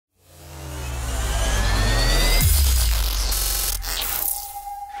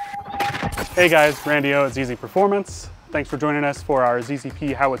Hey guys, Randy O at ZZPerformance. Thanks for joining us for our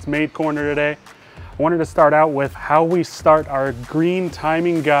ZZP How It's Made corner today. I wanted to start out with how we start our green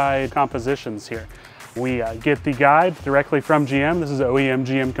timing guide compositions here. We get the guide directly from GM. This is an OEM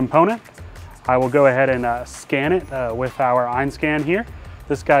GM component. I will go ahead and scan it with our Einscan here.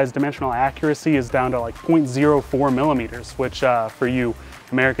 This guy's dimensional accuracy is down to like 0.04 millimeters, which for you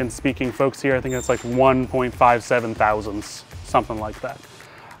American speaking folks here, I think it's like 1.57 thousandths, something like that.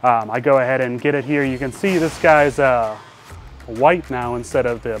 I go ahead and get it here. You can see this guy's white now instead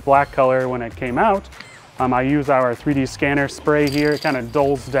of the black color when it came out. I use our 3D scanner spray here. It kind of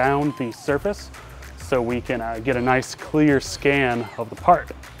dulls down the surface so we can get a nice clear scan of the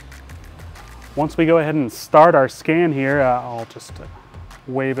part. Once we go ahead and start our scan here, I'll just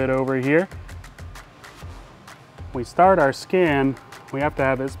wave it over here. We start our scan, we have to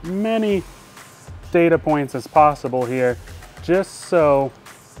have as many data points as possible here, just so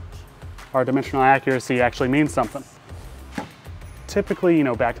our dimensional accuracy actually means something. Typically,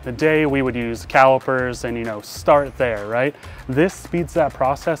 back in the day, we would use calipers and, start there, right? This speeds that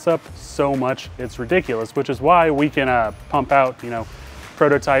process up so much, it's ridiculous, which is why we can pump out,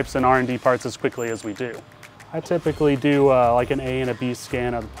 prototypes and R&D parts as quickly as we do. I typically do like an A and a B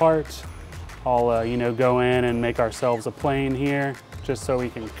scan of the part. I'll, go in and make ourselves a plane here, just so we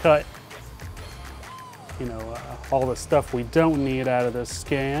can cut, all the stuff we don't need out of this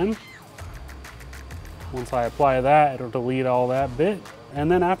scan. Once I apply that, it'll delete all that bit.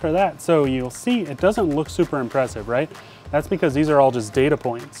 And then after that, so you'll see it doesn't look super impressive, right? That's because these are all just data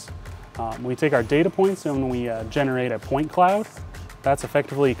points. We take our data points and we generate a point cloud. That's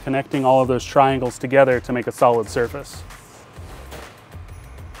effectively connecting all of those triangles together to make a solid surface.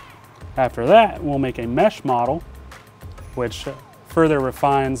 After that, we'll make a mesh model, which further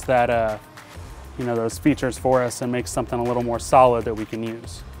refines that, those features for us and makes something a little more solid that we can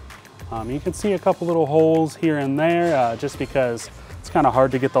use. You can see a couple little holes here and there just because it's kind of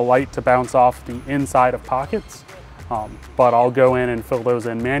hard to get the light to bounce off the inside of pockets. But I'll go in and fill those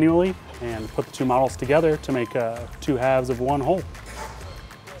in manually and put the two models together to make two halves of one whole.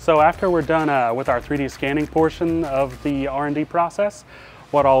 So after we're done with our 3D scanning portion of the R&D process,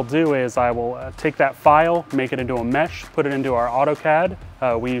 what I'll do is I will take that file, make it into a mesh, put it into our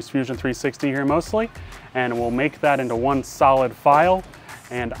AutoCAD. We use Fusion 360 here mostly, and we'll make that into one solid file.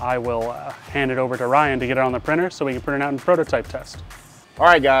 And I will hand it over to Ryan to get it on the printer so we can print it out in prototype test. All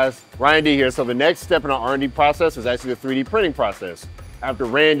right, guys, Ryan D here. So the next step in our R&D process is actually the 3D printing process. After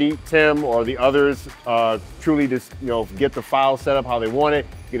Randy, Tim, or the others truly just get the file set up how they want it,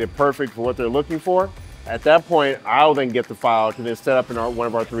 get it perfect for what they're looking for, at that point, I'll then get the file to then set up in one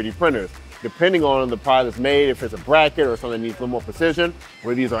of our 3D printers. Depending on the product that's made, if it's a bracket or something that needs a little more precision,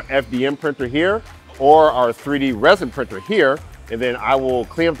 we'll use our FDM printer here or our 3D resin printer here. And then I will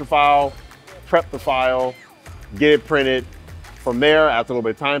clean up the file, prep the file, get it printed. From there, after a little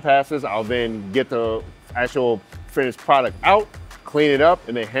bit of time passes, I'll then get the actual finished product out, clean it up,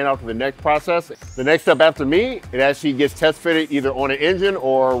 and then hand out to the next process. The next step after me, it actually gets test fitted either on an engine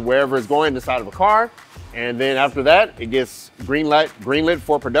or wherever it's going, the side of a car. And then after that, it gets greenlit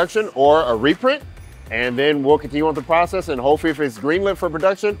for production or a reprint. And then we'll continue on the process, and hopefully if it's greenlit for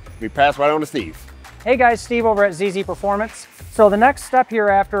production, we pass right on to Steve. Hey guys, Steve over at ZZPerformance. So the next step here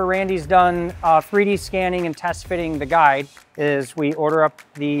after Randy's done 3D scanning and test fitting the guide is we order up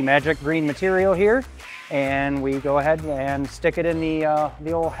the magic green material here, and we go ahead and stick it in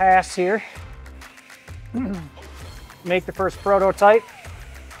the old HASS here. Make the first prototype,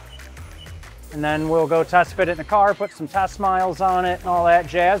 and then we'll go test fit it in the car, put some test miles on it and all that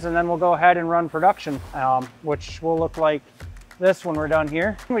jazz, and then we'll go ahead and run production, which will look like this when we're done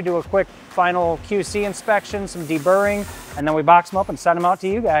here. We do a quick final QC inspection, some deburring, and then we box them up and send them out to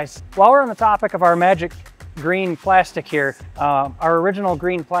you guys. While we're on the topic of our magic green plastic here, our original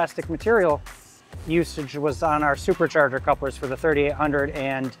green plastic material usage was on our supercharger couplers for the 3800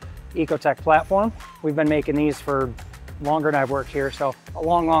 and Ecotec platform. We've been making these for longer than I've worked here, so a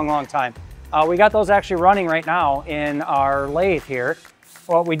long time. We got those actually running right now in our lathe here.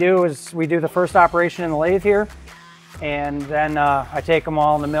 What we do is we do the first operation in the lathe here, and then I take them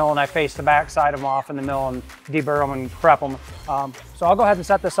all in the mill and I face the back side of them off in the mill and deburr them and prep them. So I'll go ahead and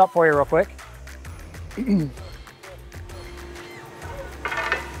set this up for you real quick.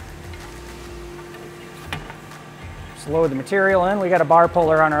 Just load the material in. We got a bar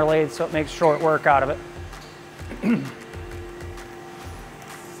puller on our lathe so it makes short work out of it.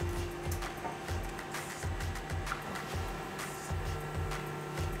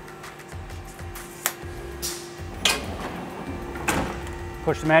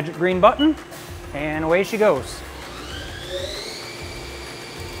 Push the magic green button, and away she goes.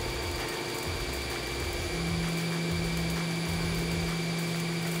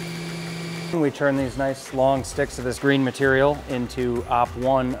 We turn these nice long sticks of this green material into op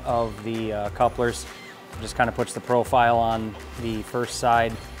 1 of the couplers. Just kind of puts the profile on the first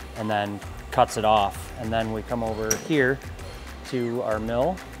side and then cuts it off. And then we come over here to our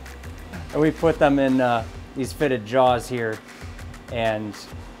mill and we put them in these fitted jaws here and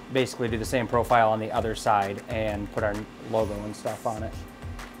basically do the same profile on the other side and put our logo and stuff on it.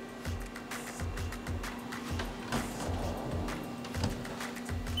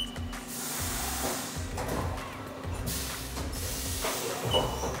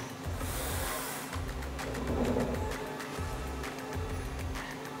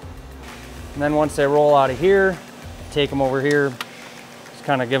 And then once they roll out of here, take them over here, just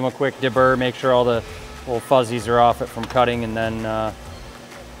kind of give them a quick debur, make sure all the little fuzzies are off it from cutting, and then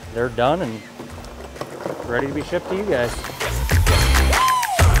they're done and ready to be shipped to you guys.